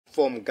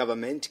form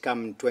government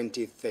come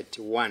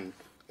 2031,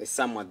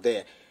 somewhere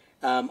there.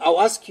 I'll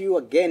ask you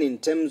again in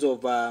terms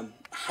of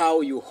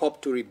how you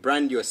hope to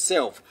rebrand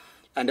yourself.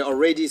 And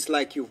already it's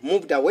like you've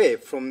moved away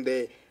from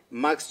the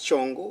Max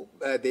Chongu,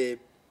 the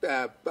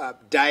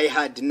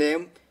die-hard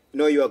name. You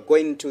know, you are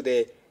going to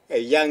the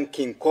young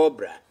King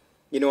Cobra.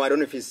 You know, I don't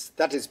know if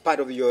that is part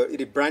of your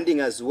rebranding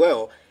as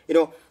well. You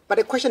know, but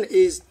the question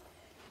is,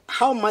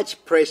 how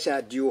much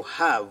pressure do you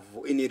have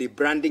in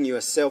rebranding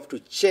yourself to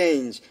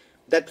change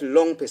that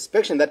long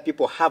perspective that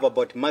people have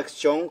about Max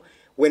Chong?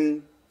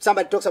 When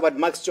somebody talks about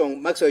Maxwell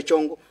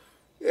Chongu,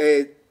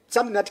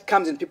 something that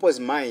comes in people's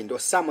mind or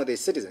some of the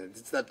citizens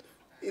is that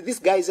this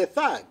guy is a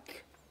thug,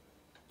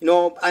 you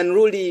know,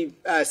 unruly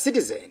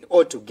citizen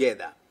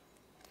altogether,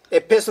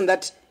 a person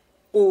that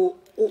who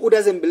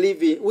doesn't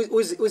believe in,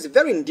 who's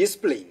very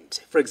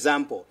indisciplined. For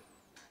example,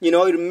 you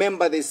know, you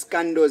remember the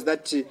scandals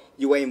that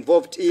you were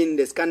involved in,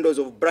 the scandals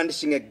of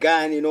brandishing a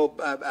gun, you know,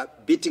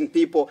 beating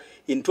people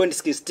in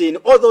 2016,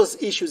 all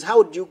those issues.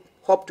 How do you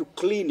hope to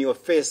clean your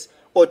face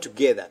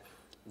altogether?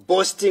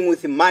 Boasting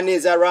with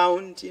monies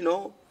around, you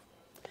know?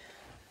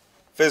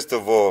 First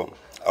of all,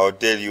 I'll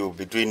tell you,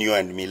 between you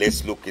and me,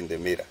 let's look in the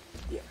mirror.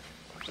 Yeah.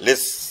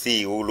 Let's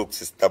see who looks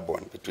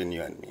stubborn between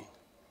you and me.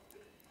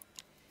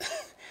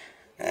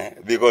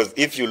 Because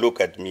if you look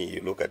at me,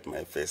 you look at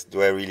my face,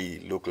 do I really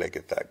look like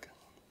a thug?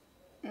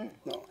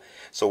 No.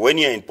 So when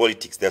you're in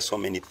politics, there are so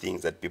many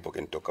things that people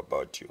can talk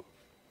about you.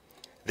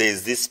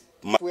 There's this...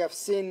 We have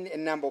seen a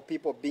number of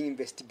people being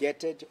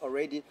investigated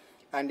already,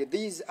 and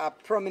these are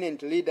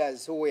prominent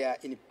leaders who were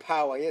in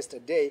power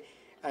yesterday,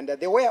 and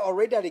there were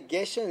already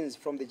allegations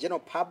from the general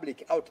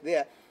public out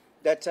there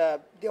that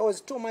there was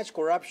too much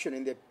corruption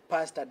in the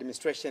past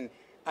administration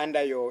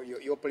under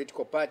your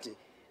political party.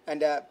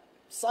 And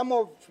some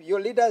of your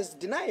leaders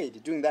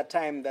denied during that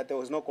time that there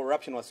was no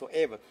corruption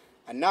whatsoever.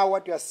 And now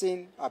what you are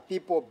seeing are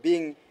people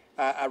being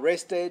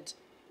arrested,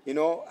 you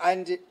know,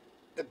 and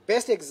the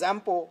best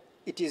example,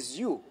 it is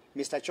you,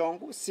 Mr.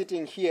 Chongu,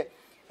 sitting here,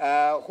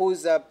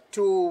 whose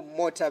 2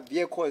 motor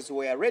vehicles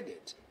were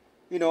raided,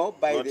 you know,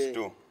 by Not the...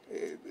 2.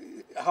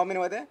 How many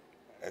were there?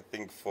 I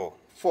think 4.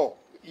 4.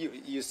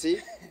 You see?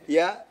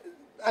 Yeah.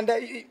 And,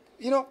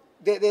 you know,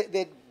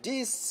 the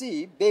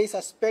DC, they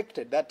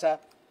suspected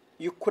that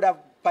you could have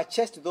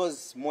purchased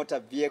those motor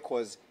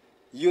vehicles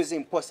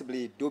using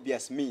possibly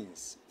dubious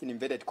means, in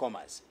inverted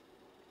commas.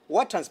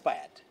 What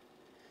transpired?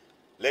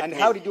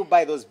 How did you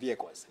buy those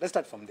vehicles? Let's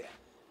start from there.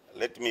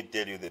 Let me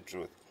tell you the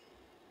truth.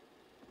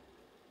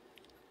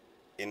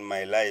 In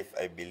my life,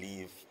 I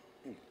believe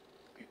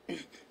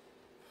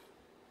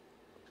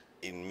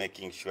in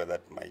making sure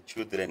that my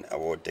children are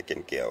well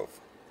taken care of.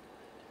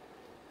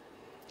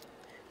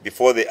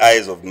 Before the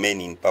eyes of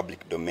many in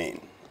public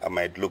domain, I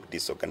might look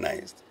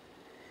disorganized,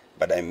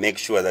 but I make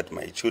sure that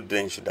my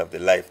children should have the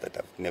life that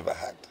I've never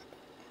had,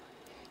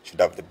 should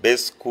have the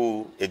best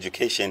school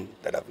education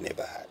that I've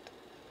never had.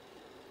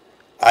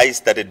 I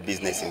started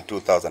business in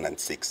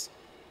 2006.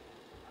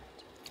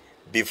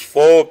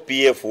 Before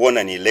PF won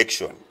an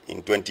election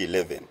in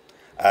 2011,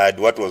 I had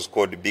what was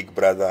called Big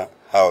Brother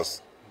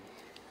House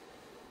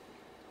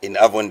in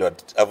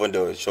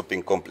Avondale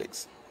Shopping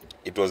Complex.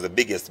 It was the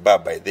biggest bar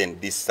by then,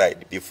 this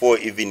side, before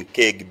even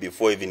Keg,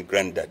 before even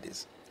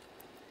Granddaddy's.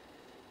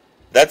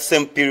 That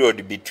same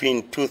period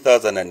between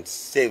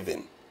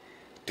 2007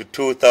 to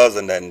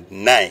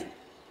 2009,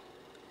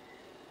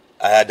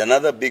 I had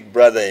another Big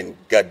Brother in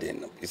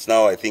Garden. It's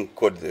now, I think,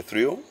 called the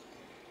Thrill,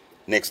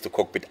 next to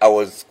Cockpit. I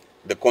was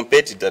the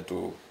competitor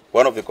to,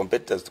 one of the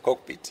competitors to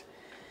Cockpit.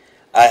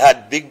 I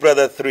had Big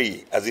Brother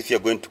 3, as if you're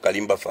going to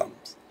Kalimba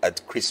Farms,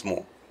 at Chris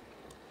Moore.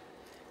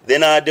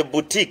 Then I had a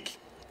boutique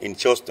in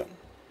Charleston,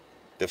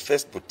 the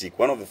first boutique,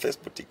 one of the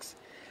first boutiques.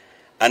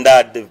 And I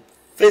had the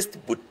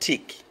first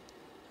boutique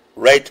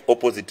right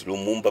opposite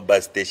Lumumba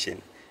bus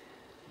station,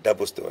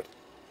 double story.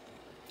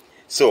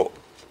 So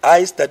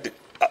I started,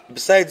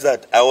 besides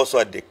that, I also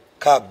had the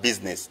car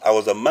business. I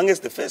was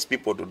amongst the first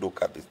people to do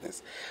car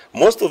business.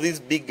 Most of these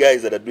big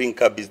guys that are doing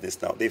car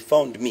business now, they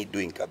found me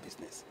doing car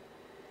business.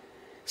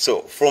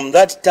 So from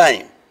that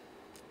time,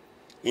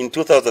 in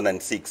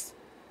 2006,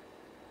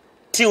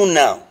 till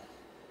now,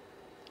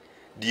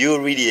 do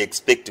you really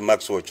expect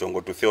Maxwell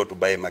Chongu to fail to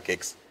buy a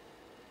Mac-X?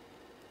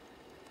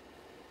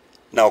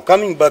 Now,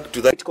 coming back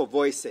to that... Political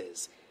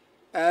voices.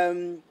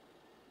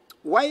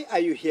 Why are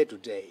you here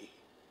today,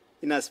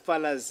 in as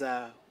far as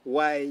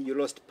why you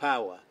lost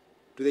power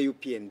to the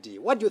UPND?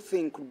 What do you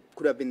think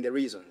could have been the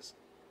reasons?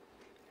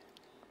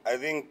 I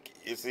think,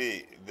 you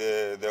see,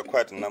 there are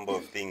quite a number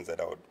of things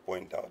that I would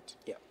point out.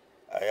 Yeah.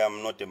 I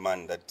am not a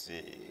man that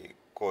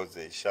calls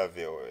a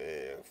shovel or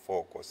a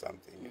fork or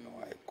something. You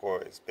know, I call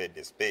a spade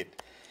a spade.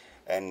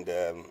 And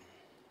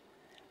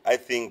I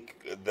think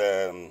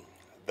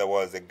there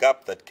was a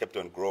gap that kept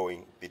on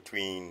growing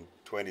between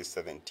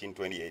 2017,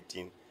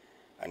 2018,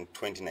 and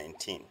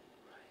 2019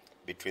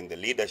 between the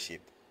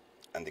leadership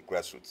and the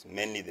grassroots,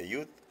 mainly the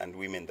youth and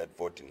women that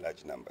vote in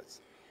large numbers.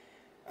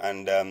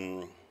 And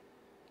I'm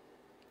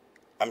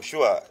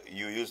sure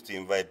you used to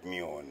invite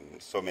me on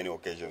so many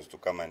occasions to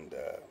come and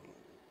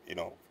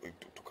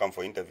to come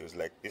for interviews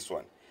like this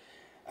one.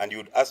 And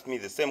you'd ask me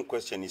the same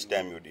question each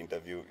time you'd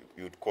interview.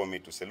 You'd call me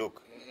to say,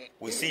 look,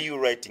 we see you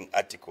writing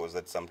articles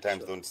that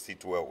sometimes don't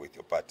sit well with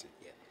your party.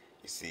 Yeah.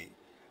 You see,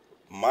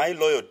 my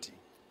loyalty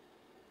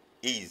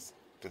is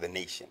to the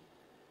nation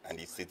and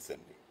its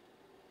citizenry.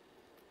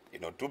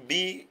 To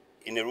be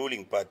in a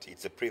ruling party,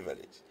 it's a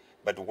privilege.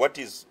 But what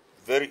is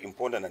very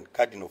important and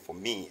cardinal for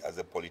me as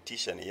a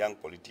politician, a young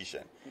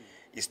politician,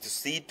 is to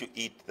see to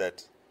it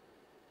that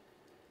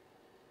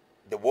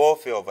the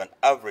welfare of an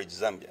average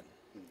Zambian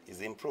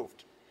is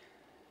improved.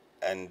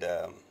 And,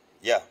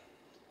 yeah.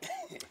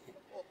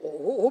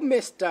 Who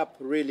messed up,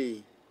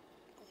 really,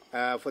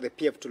 for the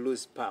PF to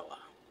lose power?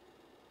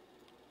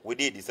 We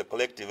did. It's a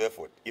collective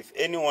effort. If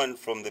anyone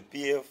from the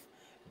PF,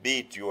 be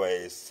it you are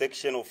a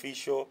section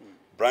official,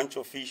 branch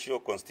official,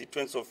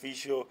 constituency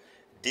official,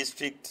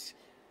 district,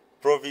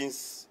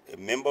 province, a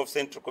member of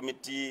central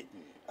committee,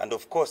 and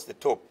of course the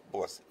top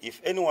boss,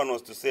 if anyone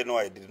was to say, no,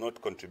 I did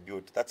not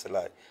contribute, that's a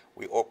lie.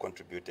 We all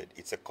contributed.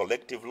 It's a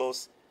collective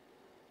loss.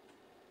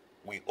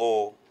 We are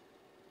all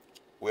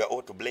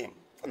to blame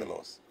for the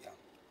loss. Yeah.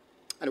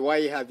 And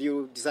why have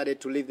you decided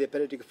to leave the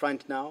Patriotic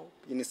Front now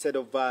instead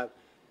of,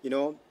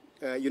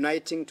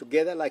 uniting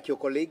together like your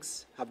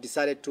colleagues have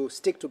decided to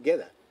stick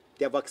together?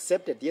 They have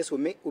accepted, yes, we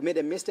made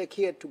a mistake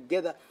here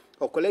together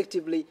or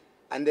collectively,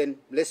 and then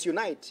let's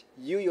unite.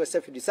 You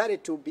yourself, you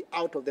decided to be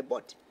out of the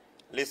boat.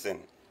 Listen,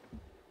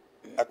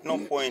 at no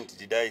point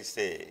did I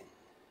say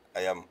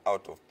I am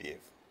out of PF.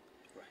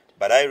 Right.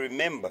 But I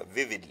remember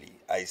vividly,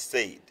 I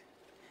said,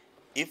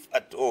 if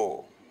at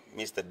all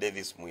Mr.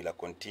 Davis Muila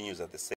continues at the same